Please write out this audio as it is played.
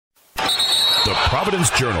The Providence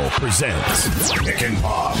Journal presents Pick and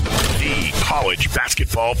Pop, the college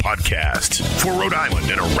basketball podcast for Rhode Island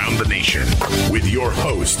and around the nation, with your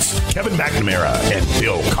hosts, Kevin McNamara and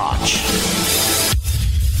Bill Koch.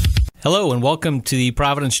 Hello and welcome to the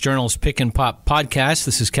Providence Journal's Pick and Pop podcast.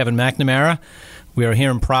 This is Kevin McNamara. We are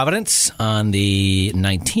here in Providence on the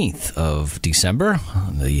 19th of December,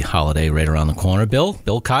 the holiday right around the corner.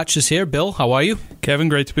 Bill Koch is here. Bill, how are you? Kevin,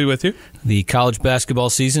 great to be with you. The college basketball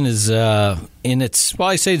season is in its, well,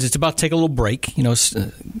 I say it's about to take a little break,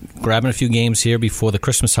 grabbing a few games here before the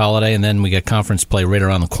Christmas holiday, and then we get conference play right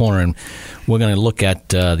around the corner, and we're going to look at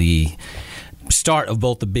the start of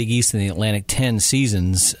both the Big East and the Atlantic 10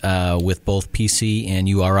 seasons with both PC and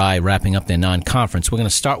U.R.I. wrapping up their non-conference. We're going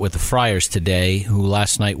to start with the Friars today, who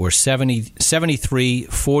last night were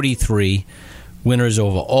 73-43 winners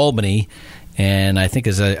over Albany. And I think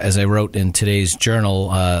as I wrote in today's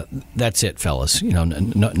journal, that's it, fellas.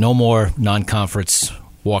 No more non-conference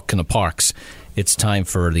walk in the parks. It's time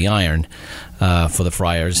for the iron for the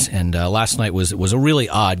Friars. And last night was a really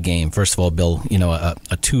odd game. First of all, Bill,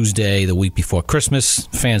 a Tuesday, the week before Christmas.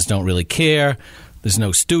 Fans don't really care. There's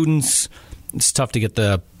no students. It's tough to get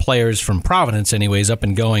the players from Providence, anyways, up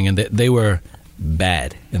and going. And they were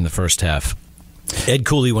bad in the first half. Ed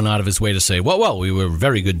Cooley went out of his way to say, well, we were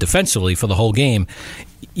very good defensively for the whole game.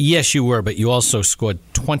 Yes, you were, but you also scored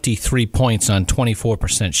 23 points on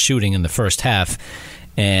 24% shooting in the first half.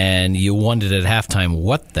 And you wondered at halftime,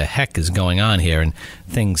 what the heck is going on here? And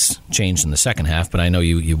things changed in the second half, but I know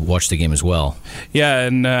you watched the game as well. Yeah,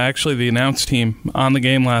 and actually the announce team on the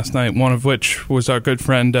game last night, one of which was our good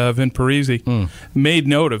friend Vin Parisi, made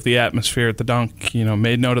note of the atmosphere at the dunk,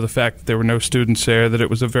 made note of the fact that there were no students there, that it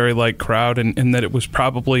was a very light crowd, and that it was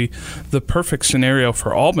probably the perfect scenario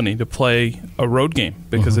for Albany to play a road game,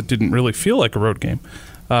 because it didn't really feel like a road game.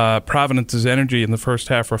 Providence's energy in the first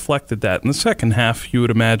half reflected that. In the second half, you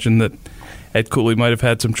would imagine that Ed Cooley might have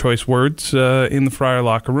had some choice words in the Friar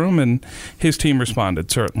locker room, and his team responded,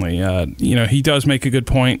 certainly. He does make a good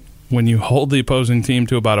point. When you hold the opposing team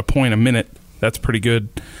to about a point a minute, that's pretty good.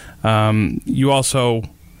 You also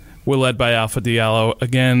were led by Alpha Diallo.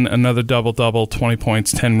 Again, another double-double, 20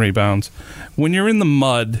 points, 10 rebounds. When you're in the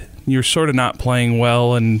mud, you're sort of not playing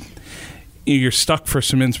well, and you're stuck for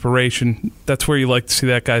some inspiration. That's where you like to see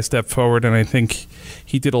that guy step forward, and I think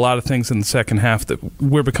he did a lot of things in the second half that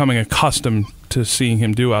we're becoming accustomed to seeing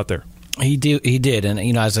him do out there. He did,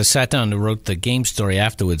 and as I sat down and wrote the game story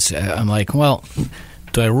afterwards, I'm like, well,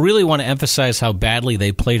 do I really want to emphasize how badly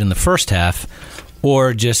they played in the first half,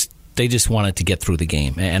 or they just wanted to get through the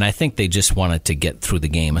game? And I think they just wanted to get through the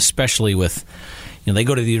game, especially with they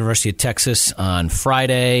go to the University of Texas on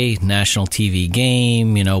Friday, national TV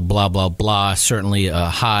game, blah, blah, blah. Certainly a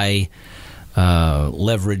high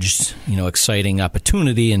leveraged, exciting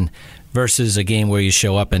opportunity, and versus a game where you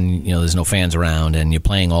show up and, there's no fans around and you're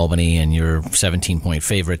playing Albany and you're 17-point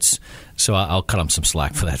favorites. So I'll cut them some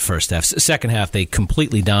slack for that first half. Second half, they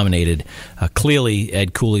completely dominated. Clearly,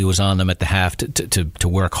 Ed Cooley was on them at the half to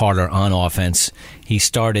work harder on offense. He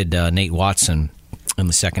started Nate Watson in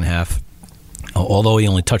the second half. Although he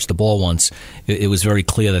only touched the ball once, it was very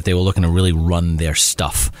clear that they were looking to really run their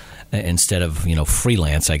stuff instead of,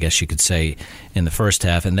 freelance, I guess you could say, in the first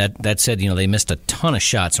half. And that said, they missed a ton of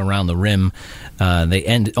shots around the rim.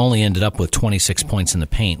 They only ended up with 26 points in the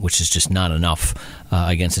paint, which is just not enough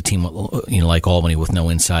against a team like Albany with no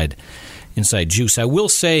inside juice. I will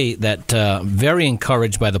say that very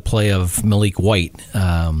encouraged by the play of Malik White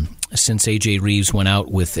since A.J. Reeves went out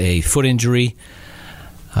with a foot injury.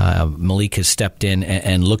 Malik has stepped in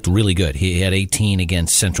and looked really good. He had 18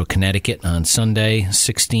 against Central Connecticut on Sunday,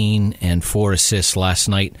 16 and 4 assists last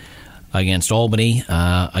night against Albany.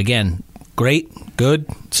 Again, great, good.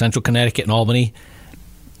 Central Connecticut and Albany.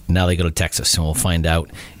 Now they go to Texas, and we'll find out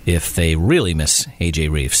if they really miss A.J.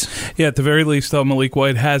 Reeves. Yeah, at the very least, though, Malik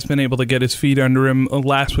White has been able to get his feet under him.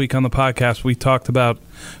 Last week on the podcast, we talked about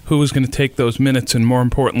who was going to take those minutes and, more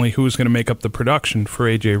importantly, who was going to make up the production for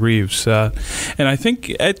A.J. Reeves. And I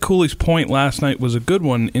think Ed Cooley's point last night was a good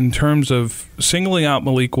one in terms of singling out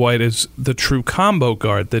Malik White as the true combo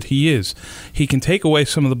guard that he is. He can take away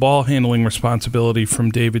some of the ball handling responsibility from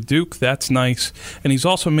David Duke. That's nice. And he's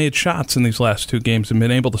also made shots in these last two games and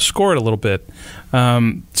been able to score it a little bit.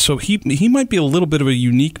 So he might be a little bit of a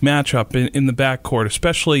unique matchup in the backcourt,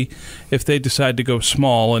 especially if they decide to go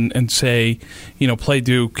small and say, play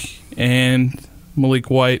Duke and Malik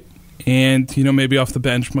White and, maybe off the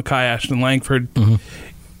bench, Mekhi Ashton Langford.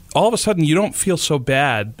 All of a sudden, you don't feel so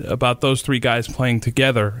bad about those three guys playing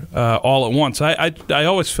together all at once. I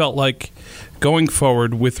always felt like going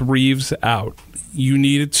forward with Reeves out, you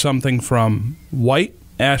needed something from White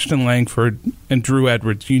Ashton Langford, and Drew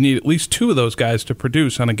Edwards. You need at least two of those guys to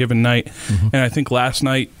produce on a given night. Mm-hmm. And I think last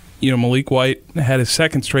night, Malik White had his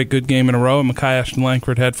second straight good game in a row, and Mekhi Ashton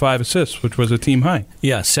Langford had 5 assists, which was a team high.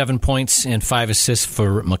 Yeah, 7 points and 5 assists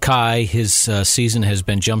for Mekhi. His season has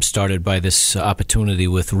been jump-started by this opportunity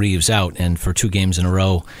with Reeves out, and for 2 games in a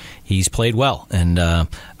row, he's played well. And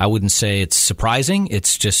I wouldn't say it's surprising.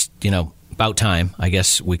 It's just, about time, I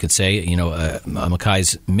guess we could say.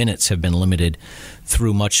 Mekhi's minutes have been limited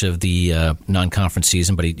through much of the non-conference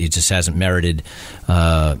season, but he just hasn't merited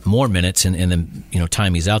more minutes in the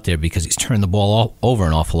time he's out there because he's turned the ball over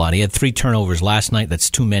an awful lot. He had 3 turnovers last night. That's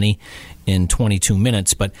too many in 22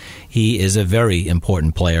 minutes, but he is a very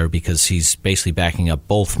important player because he's basically backing up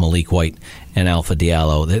both Malik White and Alpha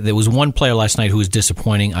Diallo. There was one player last night who was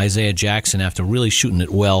disappointing, Isaiah Jackson, after really shooting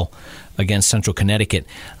it well against Central Connecticut.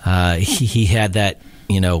 He had that,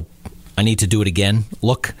 I need to do it again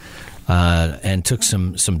look. And took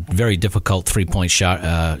some very difficult 3-point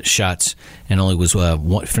shots, and only was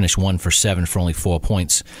finished 1 for 7 for only 4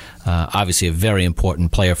 points. Obviously, a very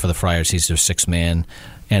important player for the Friars. He's their 6-man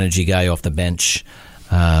energy guy off the bench.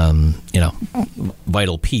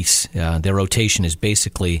 Vital piece. Their rotation is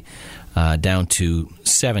basically down to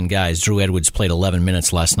 7 guys. Drew Edwards played 11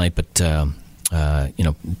 minutes last night, but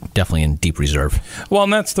definitely in deep reserve. Well,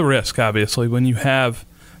 and that's the risk, obviously, when you have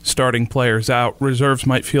starting players out. Reserves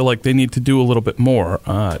might feel like they need to do a little bit more.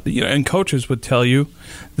 And coaches would tell you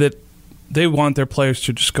that they want their players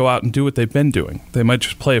to just go out and do what they've been doing. They might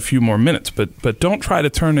just play a few more minutes, but don't try to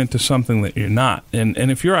turn into something that you're not. And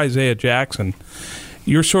if you're Isaiah Jackson,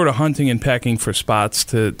 you're sort of hunting and pecking for spots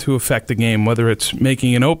to affect the game, whether it's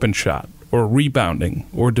making an open shot or rebounding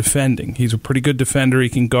or defending. He's a pretty good defender. He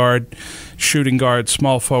can guard, shooting guard,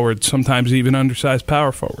 small forward, sometimes even undersized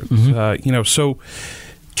power forwards. Mm-hmm. So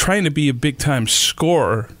trying to be a big-time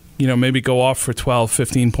scorer, maybe go off for 12,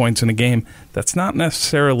 15 points in a game, that's not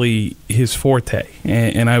necessarily his forte.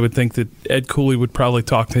 And I would think that Ed Cooley would probably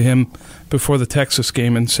talk to him before the Texas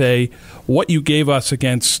game and say, what you gave us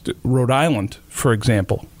against Rhode Island, for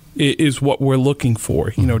example, is what we're looking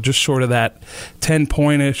for. Just sort of that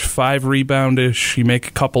 10-point-ish, 5-rebound-ish, you make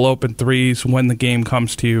a couple open threes when the game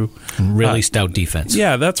comes to you. And really stout defense.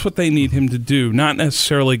 Yeah, that's what they need him to do, not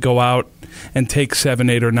necessarily go out and take 7,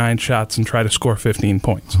 8, or 9 shots and try to score 15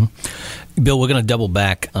 points. Mm-hmm. Bill, we're going to double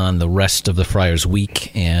back on the rest of the Friars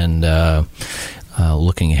week and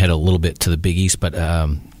looking ahead a little bit to the Big East, but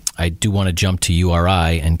I do want to jump to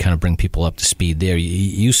U.R.I. and kind of bring people up to speed there.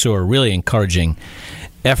 You saw a really encouraging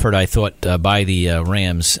effort, I thought, by the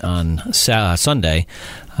Rams on Sunday.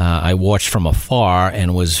 I watched from afar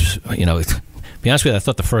and was, to be honest with you, I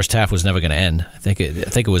thought the first half was never going to end. I think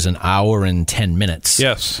it was an hour and 10 minutes.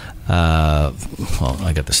 Yes. Well,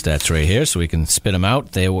 I got the stats right here, so we can spit them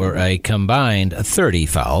out. There were a combined 30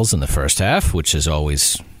 fouls in the first half, which is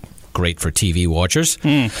always great for TV watchers.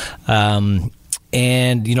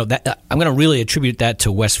 And, that I'm going to really attribute that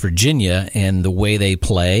to West Virginia and the way they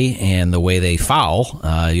play and the way they foul.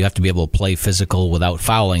 You have to be able to play physical without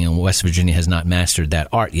fouling, and West Virginia has not mastered that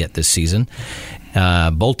art yet this season.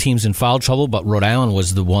 Both teams in foul trouble, but Rhode Island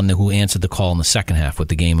was the one who answered the call in the second half with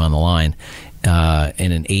the game on the line.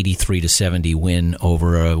 In an 83-70 win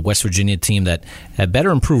over a West Virginia team that had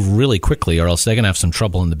better improve really quickly, or else they're going to have some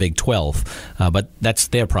trouble in the Big 12. But that's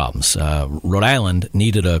their problems. Rhode Island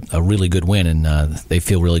needed a really good win, and they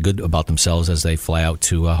feel really good about themselves as they fly out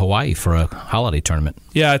to Hawaii for a holiday tournament.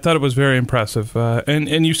 Yeah, I thought it was very impressive.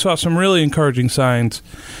 And you saw some really encouraging signs,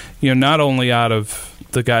 not only out of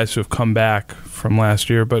the guys who have come back from last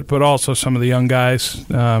year, but also some of the young guys.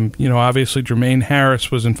 Obviously Jermaine Harris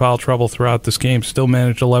was in foul trouble throughout this game, still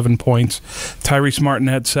managed 11 points. Tyrese Martin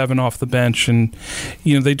had 7 off the bench, and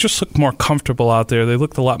they just looked more comfortable out there. They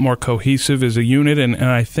looked a lot more cohesive as a unit, and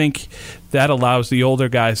I think that allows the older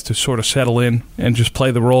guys to sort of settle in and just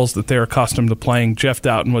play the roles that they're accustomed to playing. Jeff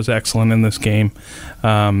Doughton was excellent in this game.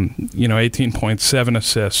 18 points, 7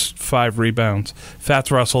 assists, 5 rebounds.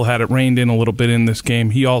 Fats Russell had it reined in a little bit in this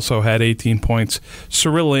game. He also had 18 points.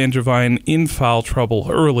 Cyril Langevin in foul trouble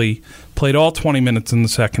early, played all 20 minutes in the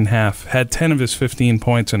second half, had 10 of his 15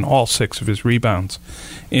 points and all 6 of his rebounds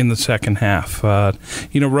in the second half.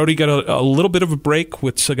 Rhodey got a little bit of a break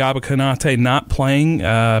with Sagaba Konate not playing.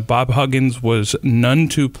 Bob Huggins was none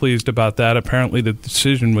too pleased about that. Apparently the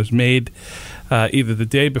decision was made either the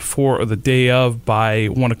day before or the day of by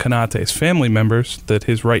one of Konate's family members that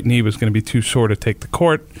his right knee was going to be too sore to take the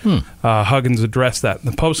court. Huggins addressed that in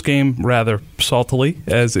the postgame rather saltily,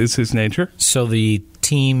 as is his nature. So the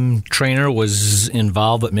team trainer was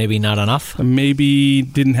involved, but maybe not enough? Maybe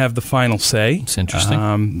didn't have the final say. It's interesting.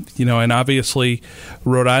 And obviously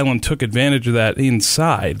Rhode Island took advantage of that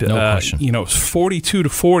inside. No question. It was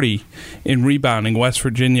 42-40 in rebounding. West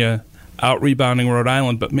Virginia out-rebounding Rhode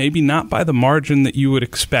Island, but maybe not by the margin that you would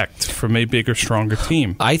expect from a bigger, stronger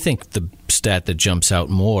team. I think the stat that jumps out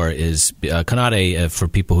more is Konate, for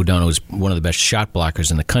people who don't know, is one of the best shot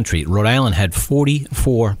blockers in the country. Rhode Island had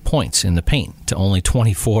 44 points in the paint to only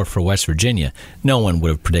 24 for West Virginia. No one would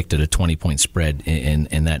have predicted a 20-point spread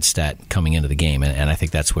in that stat coming into the game, and I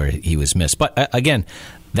think that's where he was missed. But again,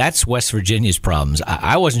 that's West Virginia's problems.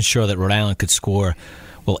 I wasn't sure that Rhode Island could score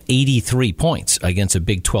 83 points against a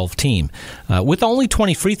Big 12 team with only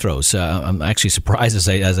 20 free throws. I'm actually surprised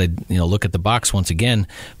as I look at the box once again.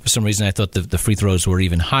 For some reason, I thought the free throws were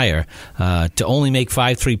even higher. To only make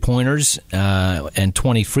 5 3-pointers and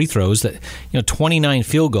 20 free throws, 29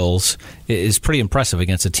 field goals is pretty impressive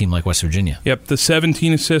against a team like West Virginia. Yep, the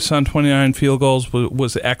 17 assists on 29 field goals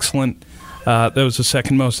was excellent. That was the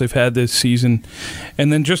second most they've had this season.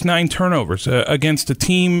 And then just 9 turnovers against a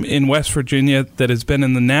team in West Virginia that has been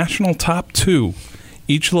in the national top 2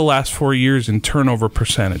 each of the last 4 years in turnover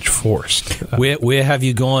percentage forced. Where have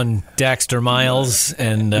you gone, Daxter Miles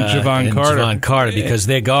and Javon Carter? Javon Carter, because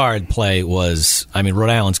their guard play was, Rhode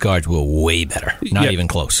Island's guards were way better. Not even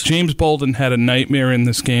close. James Bolden had a nightmare in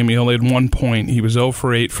this game. He only had 1 point. He was 0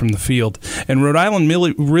 for 8 from the field. And Rhode Island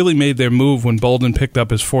really made their move when Bolden picked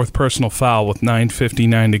up his 4th personal foul with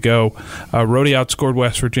 9:59 to go. Rhodey outscored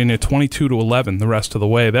West Virginia 22-11 the rest of the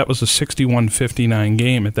way. That was a 61-59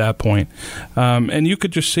 game at that point. And you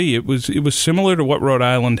could just see it was similar to what Rhode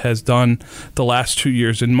Island has done the last 2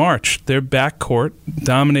 years in March. Their backcourt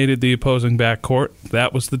dominated the opposing backcourt.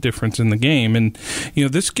 That was the difference in the game. And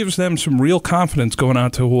this gives them some real confidence going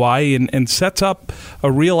out to Hawaii and sets up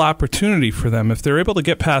a real opportunity for them if they're able to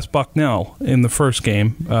get past Bucknell in the first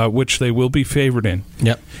game, which they will be favored in.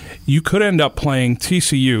 Yep. You could end up playing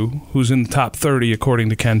TCU, who's in the top 30 according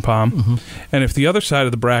to Ken Pom. Mm-hmm. And if the other side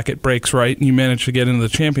of the bracket breaks right and you manage to get into the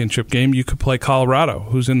championship game, you could play Colorado,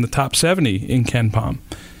 who's in the top 70 in Ken Pom.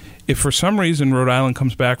 If for some reason Rhode Island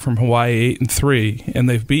comes back from Hawaii 8-3 and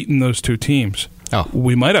they've beaten those 2 teams,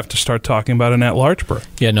 we might have to start talking about an at-large berth.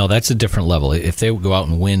 Yeah, no, that's a different level. If they go out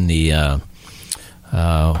and win the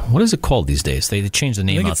what is it called these days? They changed the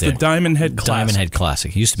name out there. I think it's the Diamond Head Classic. Diamond Head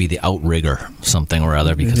Classic. It used to be the Outrigger something or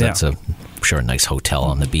other because that's a nice hotel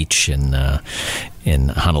on the beach in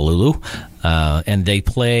Honolulu. And they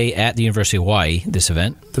play at the University of Hawaii, this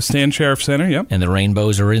event. The Stan Sheriff Center, yep. And the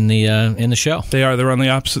Rainbows are in the show. They are. They're on the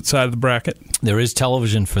opposite side of the bracket. There is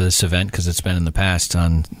television for this event because it's been in the past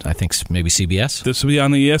on, I think, maybe CBS. This will be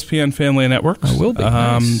on the ESPN Family Networks. It will be.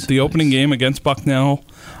 Nice. The opening game against Bucknell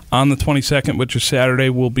on the 22nd, which is Saturday,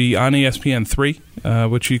 will be on ESPN 3,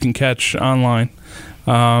 which you can catch online.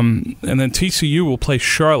 And then TCU will play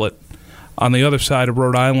Charlotte on the other side of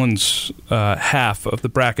Rhode Island's half of the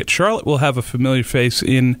bracket. Charlotte will have a familiar face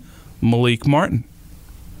in Malik Martin,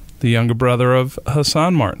 the younger brother of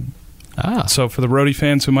Hassan Martin. So for the Rhodey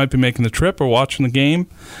fans who might be making the trip or watching the game,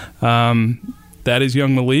 that is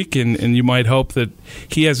young Malik, and you might hope that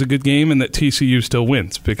he has a good game and that TCU still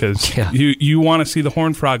wins because you want to see the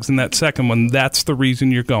Horned Frogs in that second one. That's the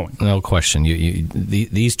reason you're going. No question.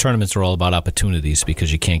 These tournaments are all about opportunities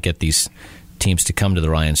because you can't get these teams to come to the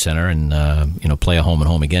Ryan Center and play a home and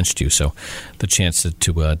home against you. So the chance to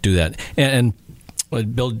do that. And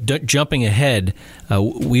Bill, jumping ahead,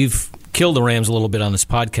 we've killed the Rams a little bit on this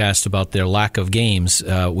podcast about their lack of games.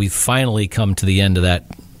 We've finally come to the end of that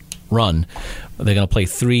run. They're going to play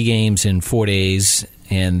 3 games in 4 days,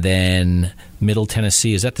 and then Middle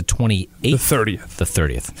Tennessee is at the 28th? The 30th. The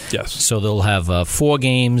 30th. Yes. So they'll have 4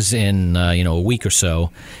 games in a week or so,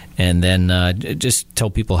 and then just tell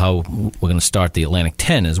people how we're going to start the Atlantic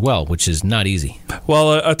 10 as well, which is not easy.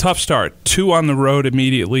 Well, a tough start. 2 on the road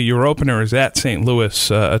immediately. Your opener is at St. Louis,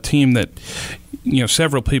 a team that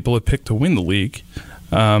several people have picked to win the league.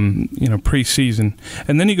 Preseason.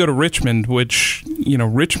 And then you go to Richmond, which,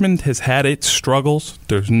 Richmond has had its struggles.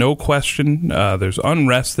 There's no question. There's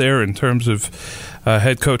unrest there in terms of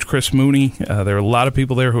head coach Chris Mooney. There are a lot of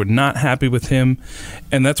people there who are not happy with him.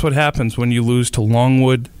 And that's what happens when you lose to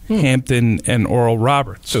Longwood, Hampton, and Oral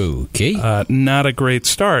Roberts. Okay. Not a great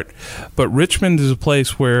start. But Richmond is a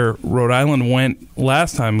place where Rhode Island went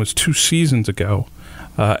last time was 2 seasons ago.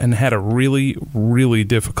 and had a really, really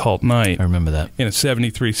difficult night. I remember that. In a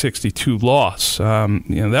 73-62 loss.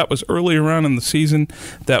 That was earlier on in the season.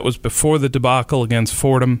 That was before the debacle against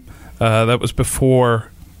Fordham. That was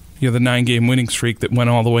before the 9-game winning streak that went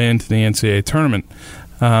all the way into the NCAA tournament.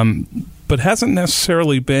 But hasn't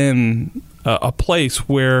necessarily been a place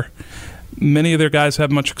where many of their guys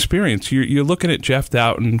have much experience. You're looking at Jeff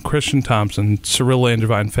Doughton, Christian Thompson, Cyril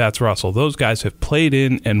Langevin, Fats Russell. Those guys have played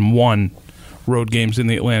in and won road games in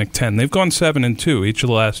the Atlantic 10. They've gone 7-2 each of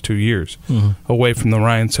the last 2 years away from the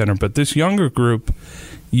Ryan Center. But this younger group,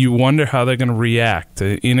 you wonder how they're going to react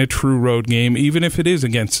in a true road game, even if it is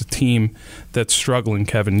against a team that's struggling,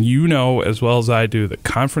 Kevin. You know as well as I do that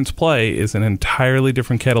conference play is an entirely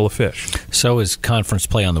different kettle of fish. So is conference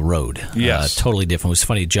play on the road. Yes. Totally different. It was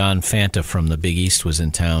funny, John Fanta from the Big East was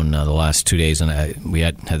in town the last 2 days, and we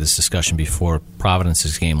had this discussion before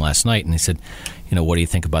Providence's game last night, and he said, what do you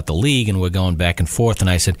think about the league? And we're going back and forth, and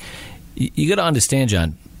I said, you got to understand,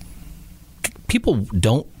 John, people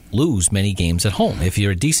don't lose many games at home. If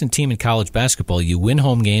you're a decent team in college basketball, you win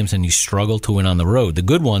home games and you struggle to win on the road. The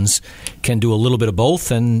good ones can do a little bit of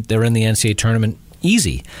both, and they're in the NCAA tournament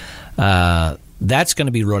easy. That's going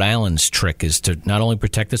to be Rhode Island's trick, is to not only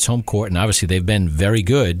protect its home court, and obviously they've been very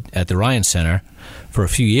good at the Ryan Center for a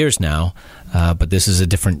few years now, but this is a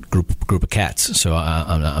different group of cats, so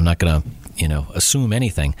I'm not going to assume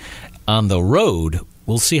anything. On the road,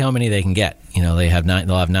 we'll see how many they can get. They'll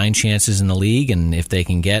have 9 chances in the league, and if they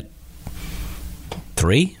can get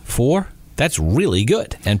 3, 4, that's really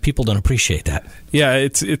good, and people don't appreciate that. Yeah,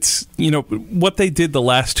 it's what they did the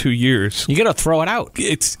last 2 years. You got to throw it out.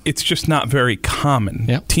 It's just not very common.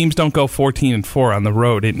 Yep. Teams don't go 14-4 on the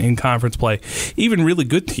road in conference play. Even really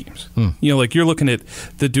good teams. Like you're looking at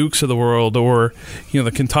the Dukes of the world or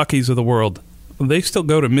the Kentuckys of the world. They still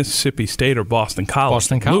go to Mississippi State or Boston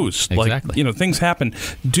College. Lose. Exactly. Things happen.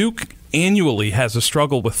 Duke annually has a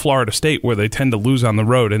struggle with Florida State where they tend to lose on the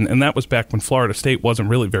road, and that was back when Florida State wasn't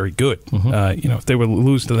really very good. If they were to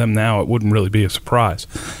lose to them now, it wouldn't really be a surprise.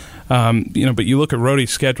 But you look at Rhodey's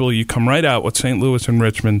schedule, you come right out with St. Louis and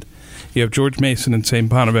Richmond. You have George Mason and St.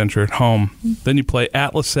 Bonaventure at home. Then you play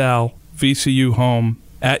at LaSalle, VCU home,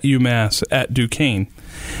 at UMass, at Duquesne.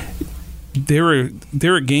 There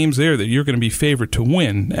are games there that you're going to be favored to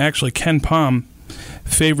win. Actually, Ken Pom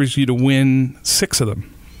favors you to win 6 of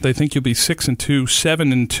them. They think you'll be 6-2,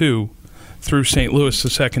 7-2 through St. Louis the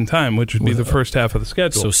second time, which would be the first half of the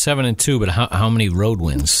schedule. So 7-2, but how many road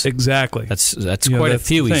wins? Exactly. That's quite a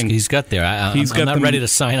few he's got there. I'm not ready to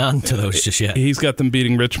sign on to those just yet. He's got them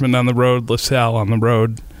beating Richmond on the road, LaSalle on the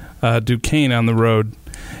road, Duquesne on the road.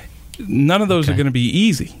 None of those are going to be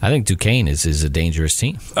easy. I think Duquesne is a dangerous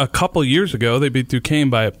team. A couple years ago, they beat Duquesne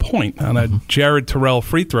by a point on a Jared Terrell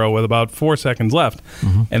free throw with about 4 seconds left.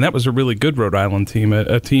 And that was a really good Rhode Island team,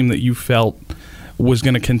 a team that you felt was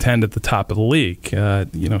going to contend at the top of the league.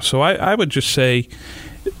 So I would just say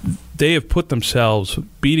they have put themselves,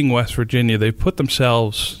 beating West Virginia, they've put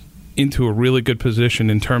themselves into a really good position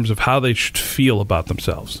in terms of how they should feel about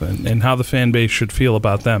themselves and how the fan base should feel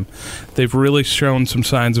about them. They've really shown some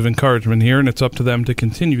signs of encouragement here, and it's up to them to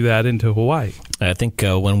continue that into Hawaii. I think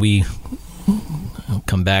when we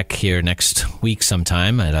come back here next week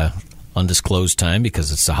sometime at a undisclosed time, because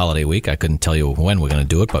it's the holiday week, I couldn't tell you when we're going to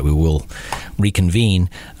do it, but we will reconvene.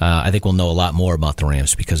 I think we'll know a lot more about the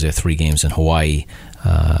Rams because their 3 games in Hawaii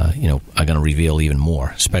are going to reveal even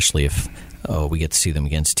more, especially if we get to see them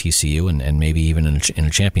against TCU and maybe even in a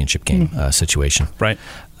championship game situation. Right.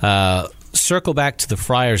 Circle back to the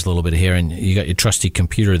Friars a little bit here, and you got your trusty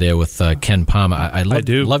computer there with Ken Palm. I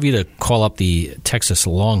do love you to call up the Texas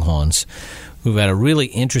Longhorns, who've had a really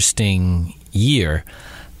interesting year.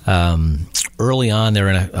 Early on, they're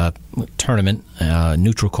in a tournament,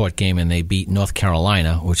 neutral court game, and they beat North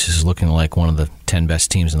Carolina, which is looking like one of the 10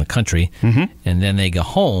 best teams in the country. And then they go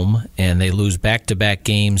home, and they lose back-to-back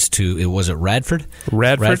games to, was it Radford?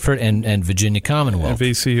 Radford and Virginia Commonwealth.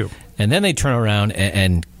 And VCU. And then they turn around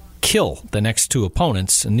and kill the next 2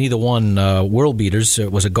 opponents, and neither one world beaters.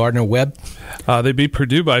 Was it Gardner-Webb? They beat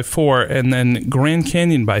Purdue by 4, and then Grand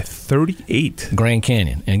Canyon by 38. Grand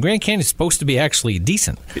Canyon. And Grand Canyon is supposed to be actually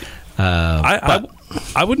decent.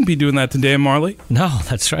 I wouldn't be doing that to Dan Marley. No,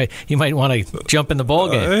 that's right. You might want to jump in the ball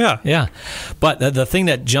game. Yeah. But the thing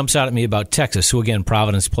that jumps out at me about Texas, who, again,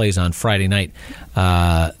 Providence plays on Friday night,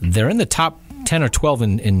 they're in the top 10 or 12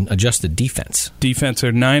 in adjusted defense. Defense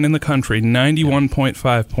are 9 in the country,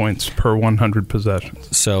 91.5 points per 100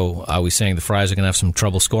 possessions. So are we saying the Friars are going to have some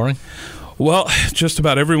trouble scoring? Well, just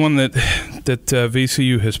about everyone that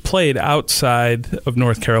VCU has played outside of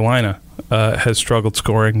North Carolina has struggled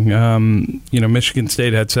scoring. Michigan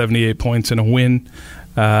State had 78 points in a win.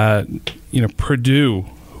 Purdue,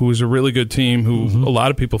 who is a really good team, who a lot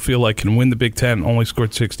of people feel like can win the Big Ten, only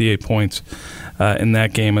scored 68 points in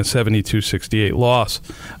that game, a 72-68 loss.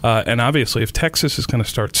 And obviously, if Texas is going to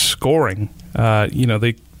start scoring,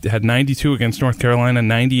 they had 92 against North Carolina,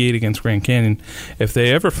 98 against Grand Canyon. If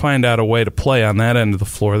they ever find out a way to play on that end of the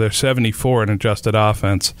floor, they're 74 in adjusted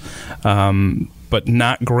offense, but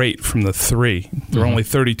not great from the three. They're only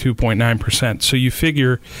 32.9%. So you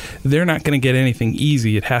figure they're not going to get anything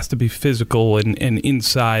easy. It has to be physical and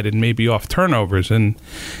inside and maybe off turnovers. And,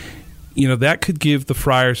 that could give the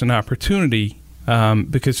Friars an opportunity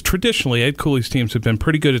because traditionally Ed Cooley's teams have been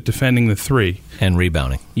pretty good at defending the three. And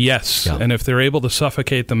rebounding. Yes, yeah. And if they're able to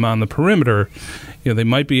suffocate them on the perimeter, they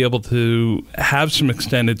might be able to have some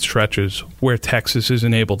extended stretches where Texas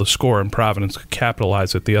isn't able to score and Providence could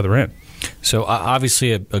capitalize at the other end. So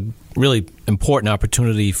obviously a really important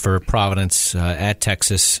opportunity for Providence at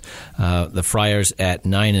Texas. The Friars at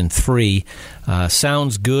 9-3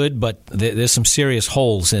 sounds good, but there's some serious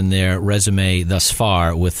holes in their resume thus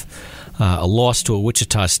far with a loss to a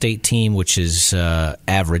Wichita State team, which is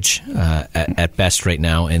average at best right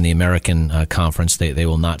now in the American Conference. They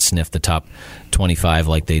will not sniff the top 25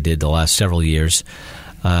 like they did the last several years.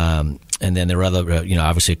 And then their other,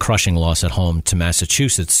 obviously a crushing loss at home to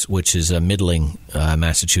Massachusetts, which is a middling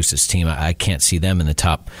Massachusetts team. I can't see them in the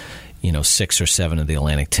top, 6 or 7 of the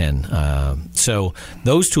Atlantic 10. So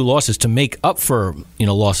those two losses, to make up for,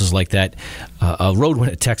 losses like that, a road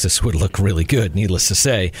win at Texas would look really good, needless to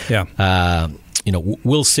say. Yeah.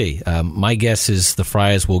 We'll see. My guess is the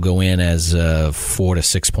Friars will go in as a 4 to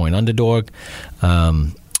 6 point underdog,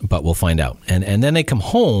 but we'll find out. And then they come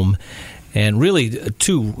home. And really,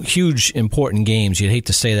 two huge, important games. You'd hate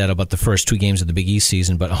to say that about the first two games of the Big East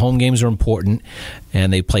season, but home games are important,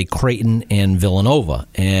 and they play Creighton and Villanova.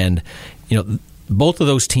 And, both of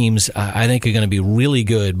those teams, I think, are going to be really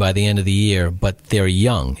good by the end of the year, but they're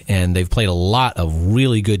young, and they've played a lot of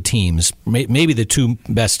really good teams, maybe the two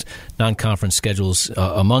best non-conference schedules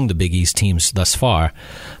among the Big East teams thus far.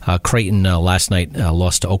 Creighton last night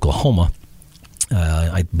lost to Oklahoma.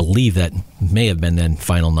 I believe that may have been their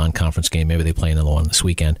final non-conference game. Maybe they play another one this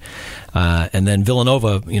weekend. And then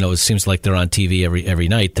Villanova, it seems like they're on TV every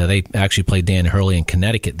night. They actually played Dan Hurley in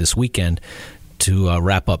Connecticut this weekend to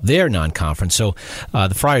wrap up their non-conference. So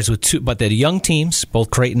the Friars with two, but they're young teams, both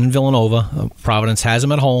Creighton and Villanova. Providence has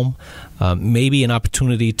them at home. Maybe an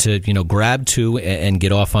opportunity to grab two and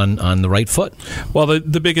get off on the right foot. Well,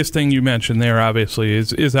 the biggest thing you mentioned there, obviously,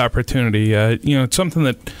 is opportunity. It's something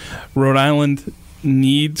that Rhode Island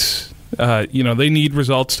needs. They need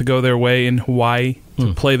results to go their way in Hawaii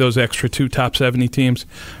to play those extra two top 70 teams.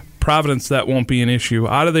 Providence, that won't be an issue.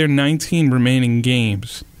 Out of their 19 remaining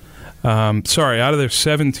games, out of their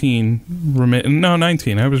 19,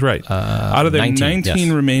 I was right. Out of their 19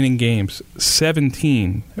 yes. remaining games,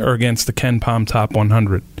 17 are against the Ken Palm Top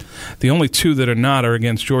 100. The only two that are not are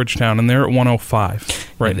against Georgetown, and they're at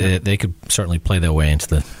 105 right now. They could certainly play their way into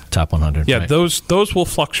the top 100. Yeah, right. those will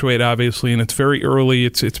fluctuate, obviously, and it's very early.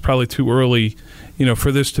 It's probably too early,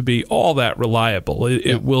 for this to be all that reliable.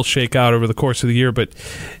 It will shake out over the course of the year, but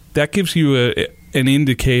that gives you an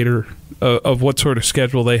indicator of what sort of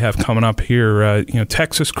schedule they have coming up here.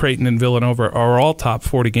 Texas, Creighton, and Villanova are all top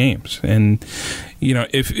 40 games. And,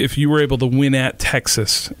 if you were able to win at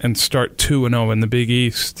Texas and start 2-0 in the Big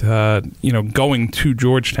East, going to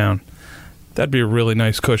Georgetown, that'd be a really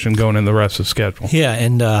nice cushion going in the rest of the schedule. Yeah,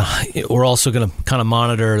 and we're also going to kind of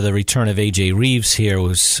monitor the return of A.J. Reeves here,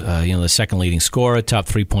 who's the second leading scorer, top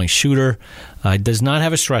three-point shooter. Does not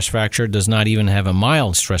have a stress fracture, does not even have a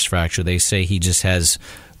mild stress fracture. They say he just has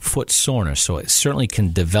foot soreness, so it certainly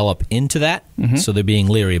can develop into that. Mm-hmm. So they're being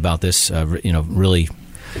leery about this, really,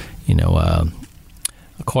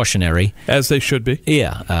 cautionary. As they should be.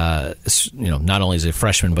 Yeah. Not only is a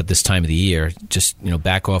freshman, but this time of the year, just,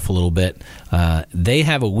 back off a little bit. They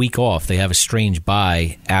have a week off. They have a strange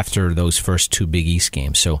bye after those first two Big East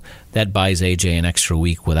games. So that buys AJ an extra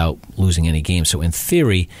week without losing any games. So in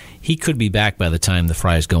theory, he could be back by the time the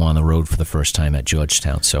Friars go on the road for the first time at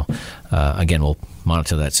Georgetown. So, again, we'll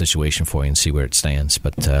monitor that situation for you and see where it stands.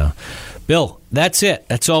 But, Bill, that's it.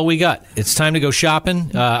 That's all we got. It's time to go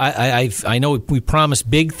shopping. I know we promised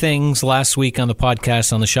big things last week on the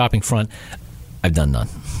podcast on the shopping front. I've done none.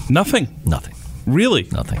 Nothing? Nothing. Really?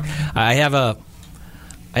 Nothing. I have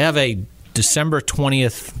a December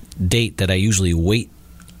 20th date that I usually wait.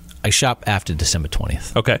 I shop after December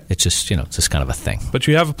 20th. Okay. It's just, it's just kind of a thing. But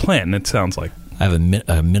you have a plan, it sounds like. I have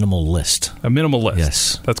a minimal list. A minimal list.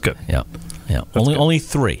 Yes. That's good. Yeah. Only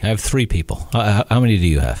 3. I have 3 people. How many do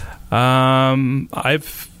you have?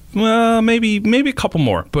 I've maybe a couple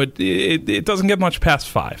more, but it doesn't get much past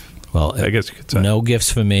 5. Well, I guess you could say. No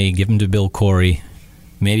gifts for me. Give them to Bill Corey.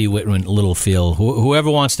 Maybe Whitman Littlefield.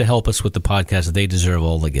 Whoever wants to help us with the podcast, they deserve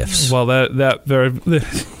all the gifts. Well,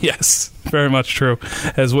 yes, very much true.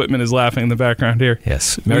 As Whitman is laughing in the background here.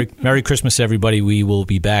 Yes. Merry Christmas, everybody. We will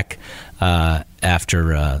be back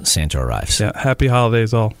after Santa arrives. Yeah. Happy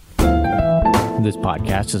holidays, all. This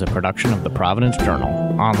podcast is a production of the Providence Journal,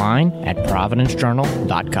 online at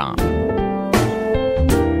providencejournal.com.